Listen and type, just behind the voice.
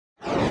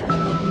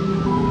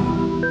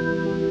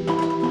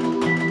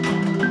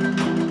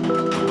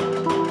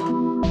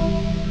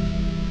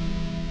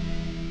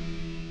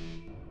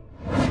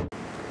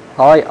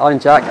Hi, I'm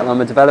Jack and I'm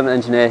a development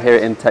engineer here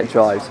at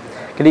Optidrive.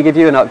 Can I give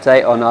you an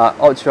update on our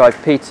Optidrive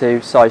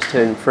P2 size 2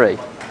 and 3?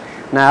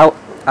 Now,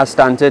 as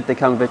standard, they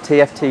come with a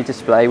TFT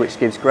display which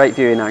gives great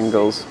viewing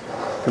angles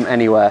from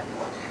anywhere.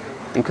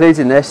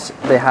 Including this,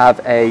 they have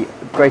a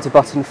greater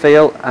button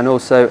feel and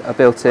also a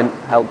built-in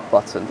help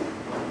button.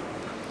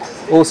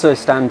 Also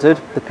standard,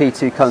 the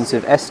P2 comes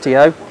with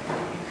STO,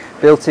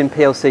 built-in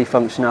PLC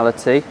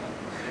functionality,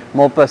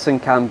 Modbus and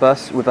CAN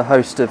bus with a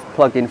host of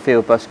plug-in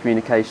field bus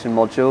communication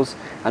modules,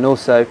 and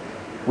also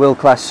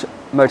world-class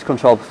motor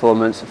control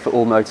performance for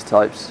all motor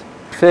types.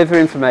 For further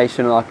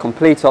information on our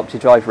complete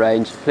Optidrive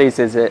range, please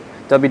visit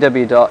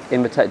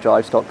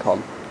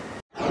www.invertechdrives.com.